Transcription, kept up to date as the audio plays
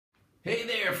Hey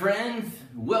there, friends!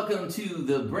 Welcome to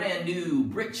the brand new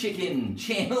Brick Chicken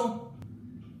channel.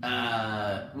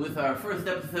 With our first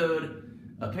episode,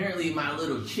 apparently my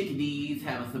little chickadees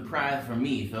have a surprise for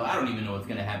me, so I don't even know what's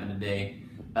gonna happen today.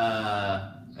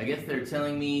 I guess they're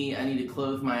telling me I need to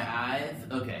close my eyes.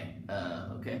 Okay,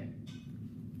 okay.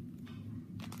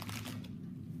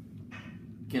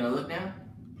 Can I look now?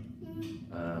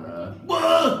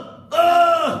 Whoa!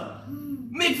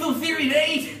 Mixel Series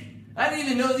 8! I didn't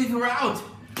even know these were out.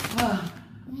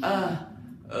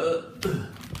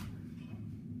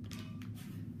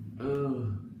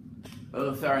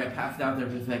 Oh, sorry, I passed out there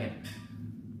for a second.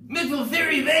 Mixel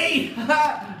Series 8!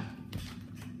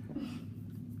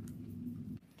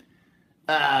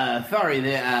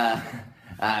 Sorry,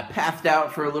 I passed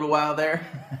out for a little while there.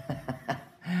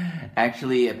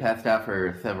 Actually, I passed out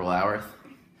for several hours.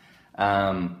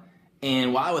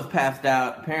 And while I was passed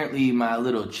out, apparently my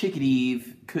little chickadees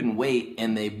couldn't wait,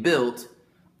 and they built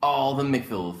all the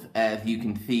Mixels, as you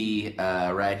can see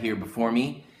right here before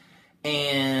me.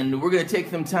 And we're going to take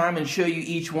some time and show you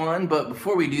each one, but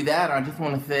before we do that, I just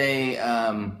want to say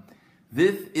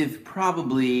this is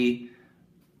probably,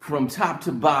 from top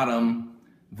to bottom,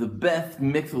 the best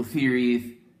Mixel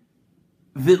series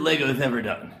that Lego's ever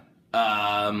done.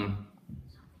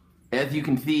 As you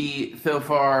can see, so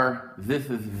far, this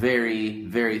is very,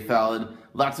 very solid.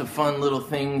 Lots of fun little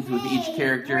things with each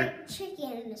character. Brick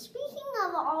Chicken, speaking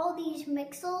of all these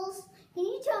Mixels, can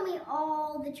you tell me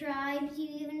all the tribes you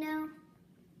even know?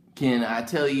 Can I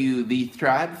tell you these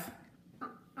tribes?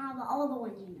 All the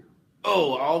ones you know.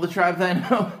 Oh, all the tribes I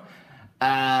know?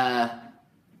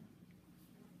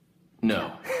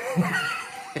 No.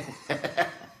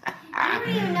 I don't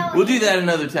even know. We'll do that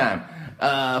another time.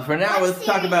 For now, let's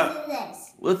talk about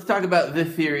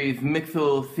this series,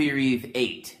 Mixel Series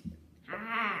 8.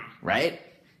 Right?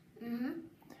 Mm-hmm.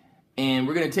 And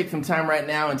we're going to take some time right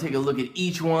now and take a look at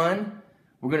each one.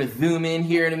 We're going to zoom in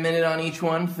here in a minute on each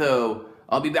one, so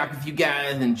I'll be back with you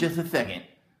guys in just a second.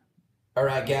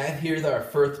 Alright guys, here's our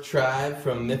first tribe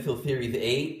from Mixel Series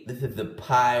 8. This is the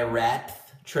Pirates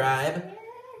tribe.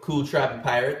 Cool tribe of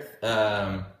pirates.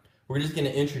 We're just going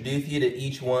to introduce you to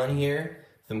each one here.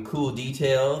 Some cool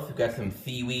details. We've got some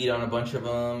seaweed on a bunch of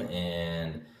them,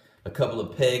 and a couple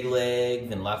of peg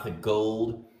legs, and lots of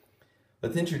gold.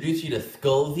 Let's introduce you to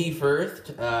Skullsy first.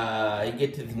 He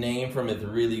gets his name from his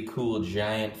really cool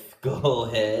giant skull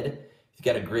head. He's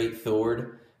got a great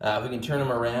sword. If we can turn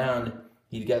him around,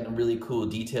 he's got a really cool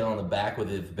detail on the back with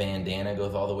his bandana,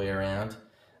 goes all the way around.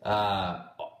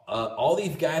 All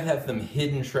these guys have some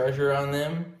hidden treasure on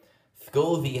them.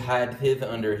 Skullsy hides his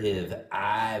under his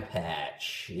eye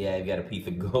patch. Yeah, he's got a piece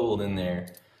of gold in there.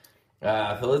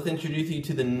 So let's introduce you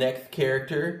to the next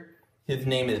character. His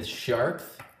name is Sharks.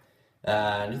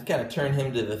 Just kind of turn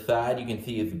him to the side. You can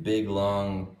see his big,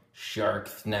 long shark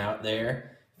snout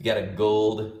there. He's got a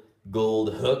gold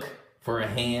hook for a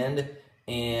hand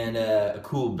and a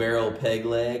cool barrel peg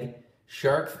leg.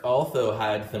 Sharks also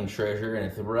hide some treasure, and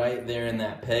it's right there in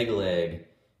that peg leg.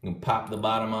 You can pop the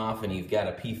bottom off, and he's got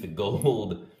a piece of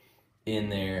gold in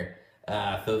there.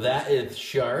 So that is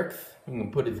Sharks. We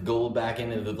can put his gold back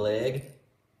into the leg.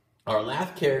 Our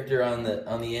last character on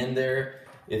the end there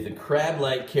is a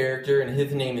crab-like character, and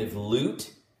his name is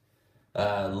Loot.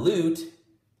 Loot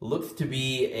looks to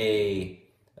be a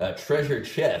treasure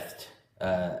chest,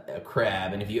 a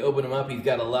crab, and if you open him up, he's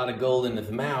got a lot of gold in his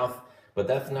mouth, but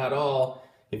that's not all.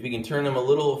 If we can turn him a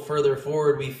little further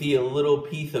forward, we see a little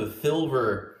piece of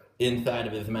silver inside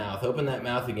of his mouth. Open that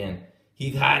mouth again.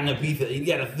 He's hiding he's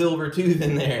got a silver tooth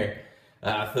in there.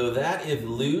 So that is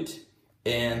Loot.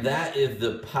 And that is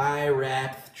the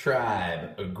Pirates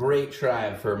tribe, a great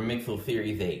tribe for Mixel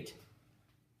Series 8.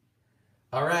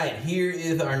 Alright, here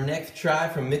is our next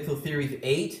tribe from Mixel Series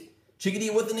 8.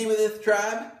 Chickadee, what's the name of this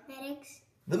tribe? Medics.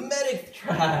 The Medics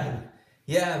tribe.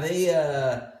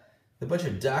 Yeah, a bunch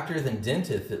of doctors and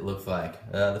dentists, it looks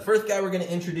like. The first guy we're going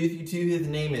to introduce you to, his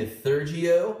name is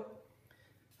Sergio.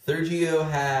 Sergio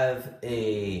has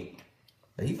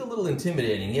he's a little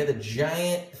intimidating. He has a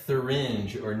giant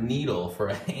syringe or needle for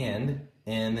a hand,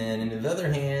 and then in his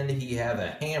other hand he has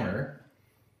a hammer.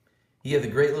 He has a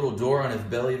great little door on his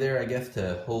belly there, I guess,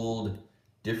 to hold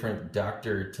different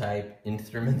doctor-type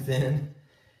instruments in.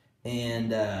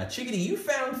 And Chickadee, you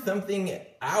found something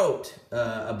out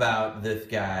about this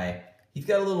guy. He's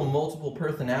got a little multiple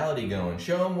personality going.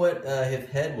 Show him what his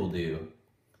head will do.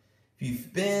 If you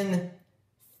spin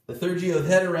Sergio's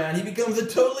head around, he becomes a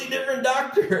totally different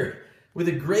doctor with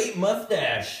a great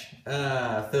mustache.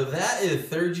 So that is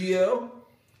Sergio.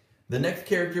 The next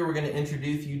character we're going to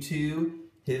introduce you to,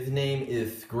 his name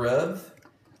is Scrubs.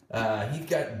 He's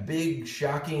got big,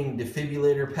 shocking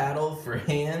defibrillator paddles for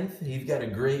hands. He's got a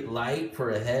great light for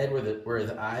a head where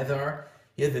his eyes are.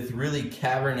 He has this really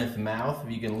cavernous mouth,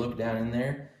 if you can look down in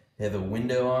there. It has a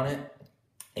window on it.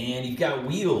 And he's got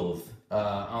wheels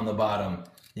on the bottom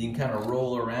you can kind of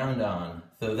roll around on.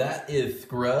 So that is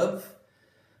Scrubs.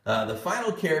 The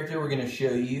final character we're going to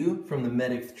show you from the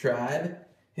Medics tribe,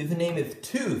 his name is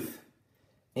Tooth.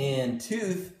 And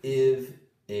Tooth is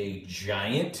a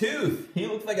giant tooth. He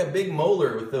looks like a big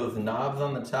molar with those knobs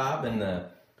on the top and the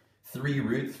 3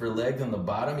 roots for legs on the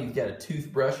bottom. He's got a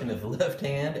toothbrush in his left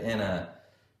hand and a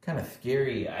kind of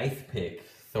scary ice pick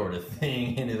sort of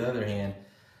thing in his other hand.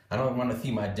 I don't want to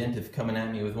see my dentist coming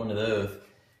at me with one of those.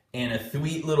 And a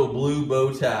sweet little blue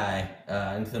bow tie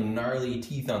and some gnarly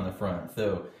teeth on the front.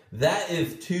 So that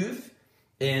is Tooth,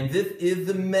 and this is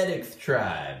the Medics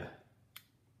tribe.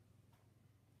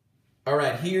 All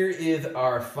right, here is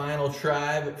our final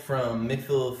tribe from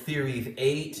Mixel Series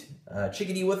 8.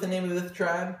 Chickadee, what's the name of this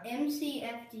tribe?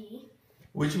 MCFD.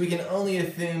 Which we can only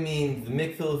assume means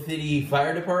Mixel City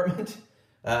Fire Department.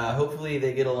 Hopefully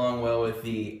they get along well with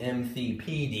the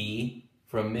MCPD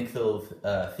from Mixel's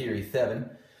Series 7.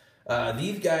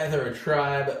 These guys are a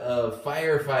tribe of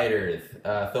firefighters.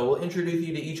 So we'll introduce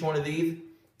you to each one of these.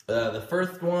 The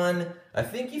first one, I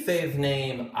think you say his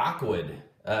name, Aquid.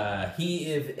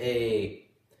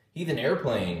 He's an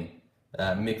airplane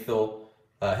Mixel,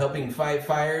 helping fight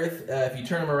fires. If you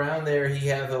turn him around there, he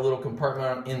has a little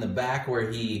compartment in the back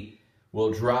where he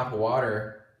will drop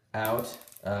water out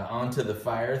onto the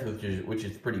fires, which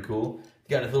is pretty cool.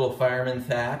 He's got his little fireman's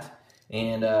hat,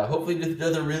 and hopefully just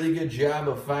does a really good job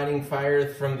of fighting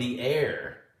fires from the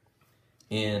air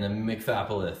in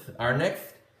Mixopolis. Our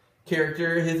next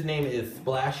character, his name is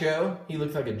Splasho. He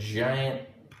looks like a giant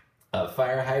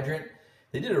fire hydrant.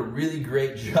 They did a really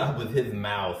great job with his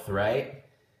mouth, right?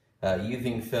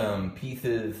 Using some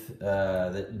pieces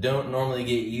that don't normally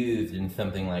get used in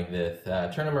something like this.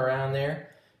 Turn him around there.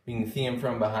 You can see him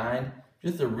from behind.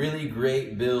 Just a really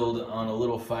great build on a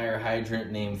little fire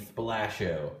hydrant named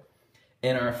Splasho.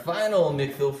 And our final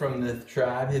Mixel from this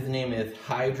tribe, his name is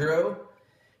Hydro.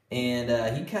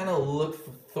 And he kind of looks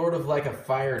sort of like a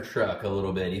fire truck a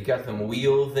little bit. He's got some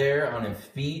wheels there on his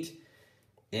feet.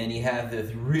 And he has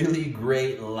this really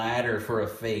great ladder for a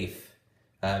face.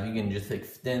 If you can just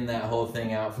extend that whole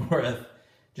thing out for us.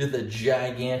 Just a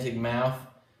gigantic mouth.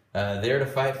 There to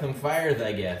fight some fires,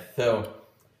 I guess. So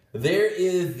there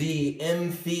is the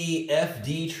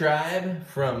MCFD tribe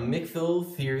from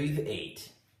Mixel Series 8.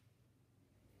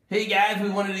 Hey guys, we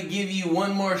wanted to give you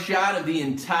one more shot of the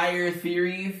entire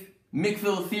series.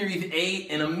 Mixel Series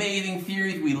 8, an amazing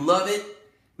series. We love it.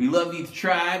 We love these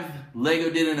tribes. Lego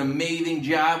did an amazing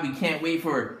job. We can't wait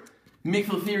for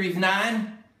Mixel Series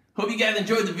 9. Hope you guys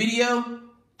enjoyed the video.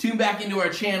 Tune back into our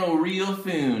channel real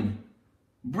soon.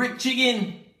 Brick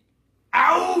Chicken,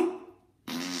 out!